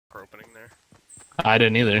opening there. I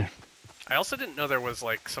didn't either. I also didn't know there was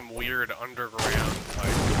like some weird underground,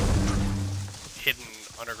 like hidden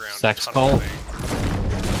underground Sex tunnel cult? thing.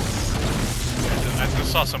 I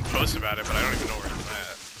just saw some posts about it, but I don't even know where it's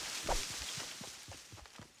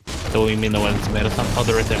at. So you mean the one that's made us something? Oh,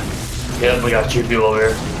 they're right there. Yeah, we got 2 people over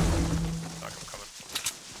here. Fuck, I'm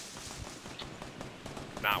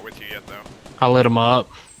coming. Not with you yet, though. I lit them up.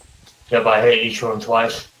 Yep, I hit each one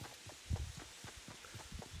twice.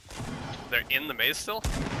 They're in the maze still?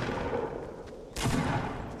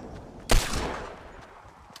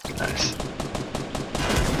 Nice.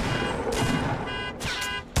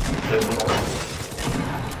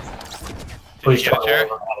 Did you get a chair?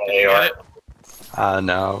 Did you get it?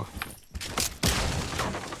 No.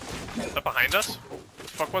 Is that behind us? What the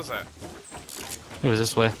fuck was that? It was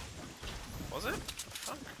this way. Was it?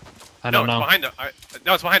 Fuck. I don't know. It's behind us.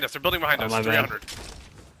 No, it's behind us. They're building behind us. My bad. 300.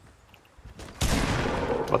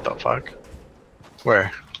 What the fuck?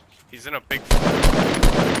 Where? He's in a big...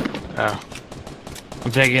 Oh.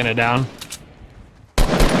 I'm taking it down.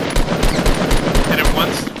 Hit him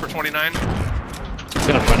once for 29. It's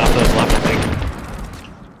gonna run off those left, I think.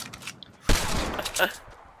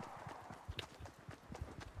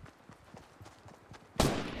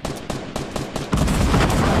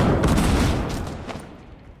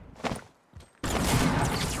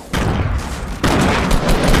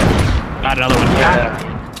 Got another one. Yeah.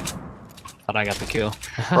 Thought I got the kill.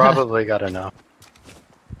 Probably got enough.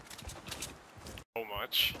 So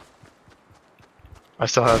much. I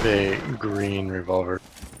still have a green revolver.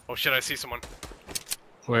 Oh shit, I see someone.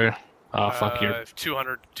 Where? Oh fuck, you're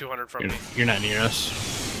 200 from me. you're not near us.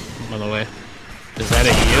 I'm on the way. Is that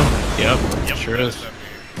at you? Yep. Yep, Sure that is. at me.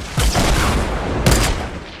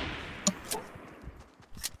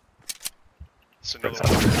 It's another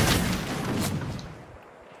one.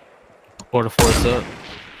 4 to 4's up.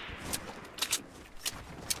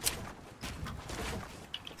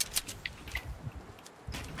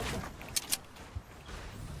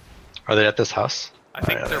 Are they at this house? I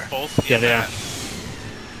think Oh, yeah, they're there. both Yeah, in they are. that.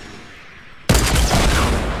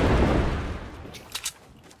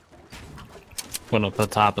 Went up the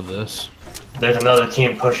top of this. There's another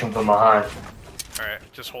team pushing from behind. Alright,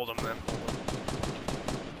 just hold them then.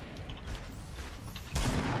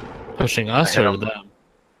 Pushing us I hit or 'em. them?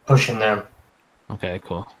 Pushing them. Okay,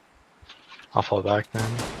 cool. I'll fall back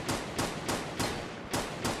then.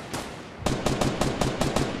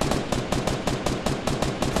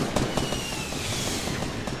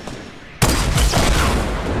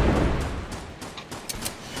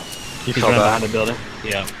 You He's fell running back. behind the building.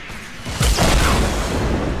 Yeah.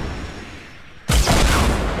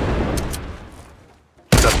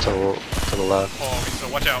 He's up to the left. Oh,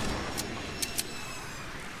 so watch out.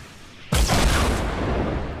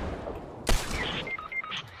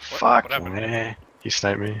 Fuck what happened? me. He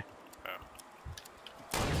sniped me.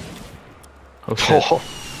 Oh shit. Oh.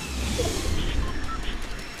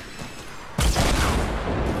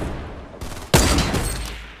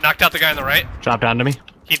 Knocked out the guy on the right. Drop down to me.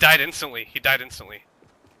 He died instantly.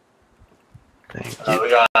 Thank We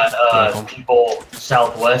got people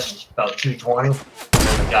southwest, about 220. And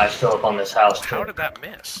then the guy's still up on this house too. How did that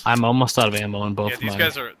miss? I'm almost out of ammo in both Yeah, these my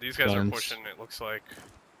guys are guns. pushing, it looks like.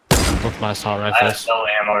 both my assault I have rifles. no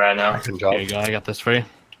ammo right now. Good Here job. you go. I got this for you.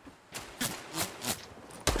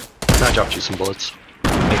 I dropped you some bullets.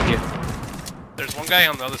 Thank you. There's one guy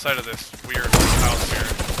on the other side of this weird house here.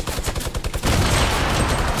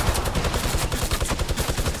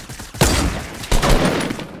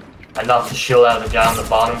 I knocked the shield out of the guy on the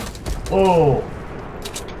bottom. Oh!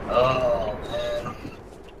 Oh, man.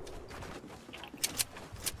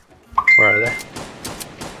 Where are they?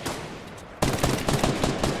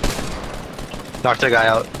 Knocked a guy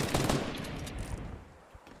out.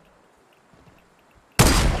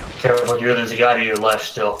 Careful, there's a guy to your left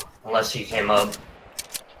still. Unless he came up.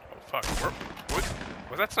 Oh fuck.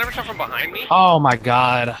 Was that sniper shot from behind me? Oh my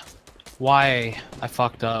god. Why? I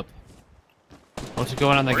fucked up. What's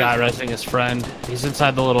going on? The guy resting his friend. He's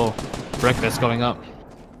inside the little brick that's going up.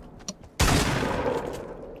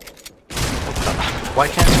 Why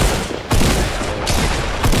can't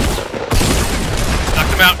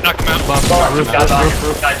Knocked him out. Oh, Roof,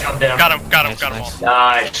 roof, guy jumped down. Got him Nice, all. nice.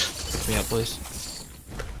 Nice. Pick me up, please.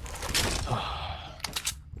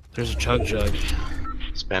 There's a chug jug.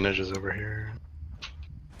 This bandage is over here.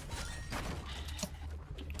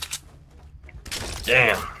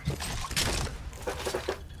 Damn.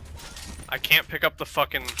 I can't pick up the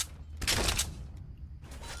fucking...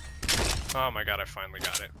 Oh my god, I finally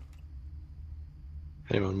got it.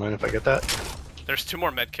 Anyone mind if I get that? There's 2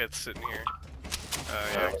 more med kits sitting here.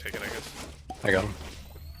 Yeah, I can take it, I guess. I got him.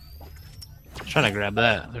 Trying to grab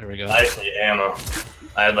that. There we go. I just need ammo.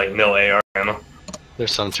 I had like no AR ammo.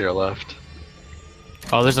 There's some to your left.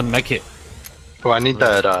 Oh, there's a mech kit. Oh, I need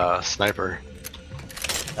that sniper.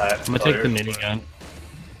 Alright, I'm gonna take the minigun.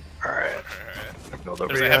 Alright.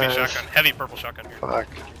 There's a heavy shotgun. Heavy purple shotgun here. Fuck.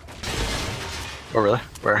 Oh, really?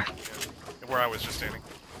 Where? Yeah. Where I was just standing.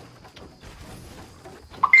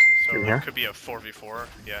 So In here? it could be a 4v4.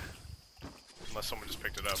 Yeah. Unless someone just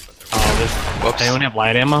picked it up. But Oh, there's. Whoops. Anyone have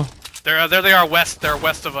light ammo? there they are west. They're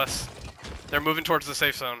west of us. They're moving towards the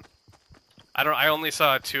safe zone. I only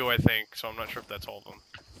saw 2, I think, so I'm not sure if that's all of them.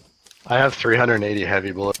 I have 380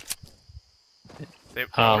 heavy bullets.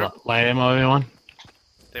 Light ammo, anyone?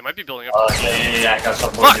 They might be building up. Yeah, I got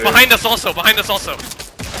something. Fuck! Behind us also! Behind us also!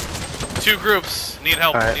 2 groups. Need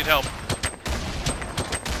help. Alright. Need help.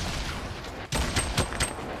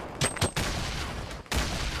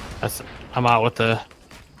 I'm out with the.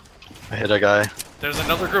 I hit a guy. There's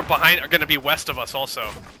another group behind. Are gonna be west of us also.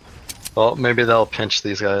 Well, maybe they'll pinch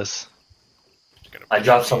these guys. I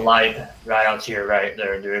dropped some light right out to your right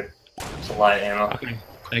there, dude. Some light ammo. Okay.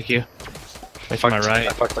 Thank you. Right to my right.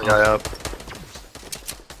 I fucked the guy up.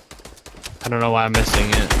 I don't know why I'm missing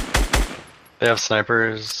it. They have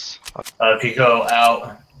snipers. If you go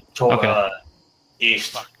out toward Okay.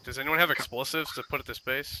 East, Fuck. Does anyone have explosives to put at this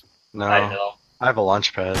base? No. I know. I have a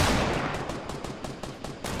launch pad.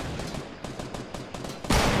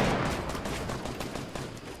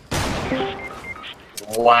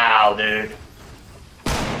 Wow, dude.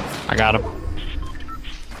 I got him.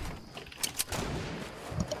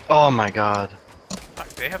 Oh my god. Fuck,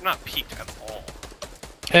 they have not peeked at all.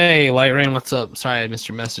 Hey, Light Rain, what's up? Sorry, I missed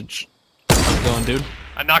your message. How's it going, dude?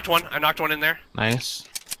 I knocked one. I knocked one in there. Nice.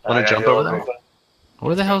 Wanna jump over there?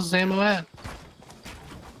 Where the hell's ammo at?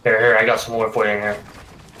 Here, I got some more for you in here.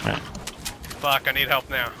 Fuck, I need help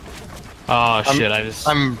now. Oh shit, I just.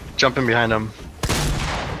 I'm jumping behind him.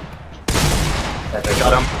 Got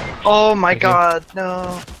Got him. Oh my Thank you. god,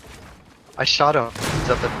 no. I shot him. He's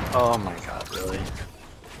up at. Oh my god, really?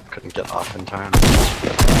 Couldn't get off in time.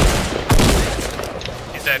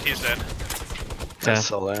 He's dead. He's dead. Okay. I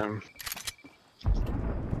still am.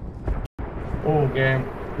 Oh, game.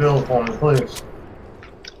 Build for me, please.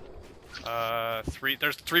 3.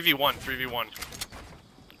 There's 3v1. 3v1.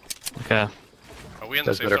 Okay. Are we in the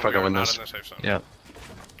Guys safe better zone? fucking We are win not this. in the safe zone.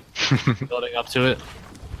 Yep. Building up to it.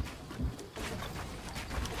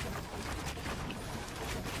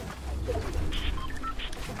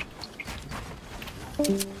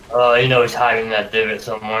 You know he's hiding in that divot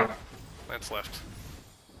somewhere. Lance left.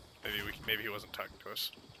 Maybe he wasn't talking to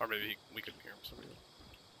us, or maybe we couldn't hear him. For some reason.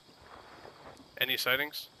 Any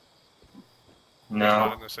sightings? Not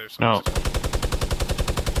No. in the safe zone. No.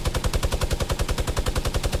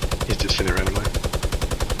 He's just sitting randomly.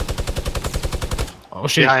 Oh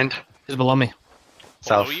shit. Behind. He's below me.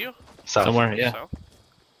 Below South. you? South. Somewhere, yeah. South?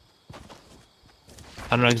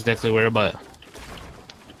 I don't know exactly where, but.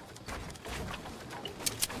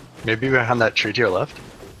 Maybe behind that tree to your left?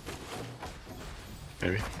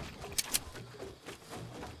 Maybe.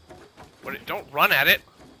 Don't run at it.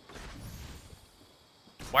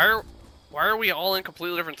 Why are we all in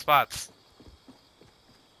completely different spots?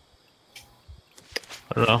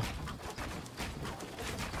 I don't know.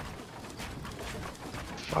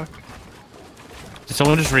 Fuck. Did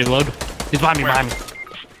someone just reload? He's behind me, Where? behind me.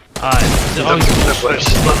 He's The bush.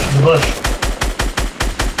 Bush.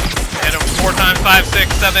 Hit him 4 times, 5,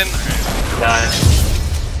 6, 7. Nice.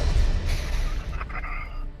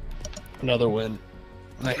 another win.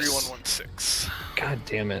 Nice. 3116. God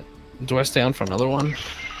damn it. Do I stay on for another one?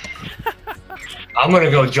 I'm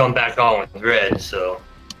gonna go jump back on with red, so.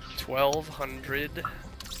 1200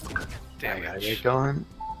 I gotta damage. get going.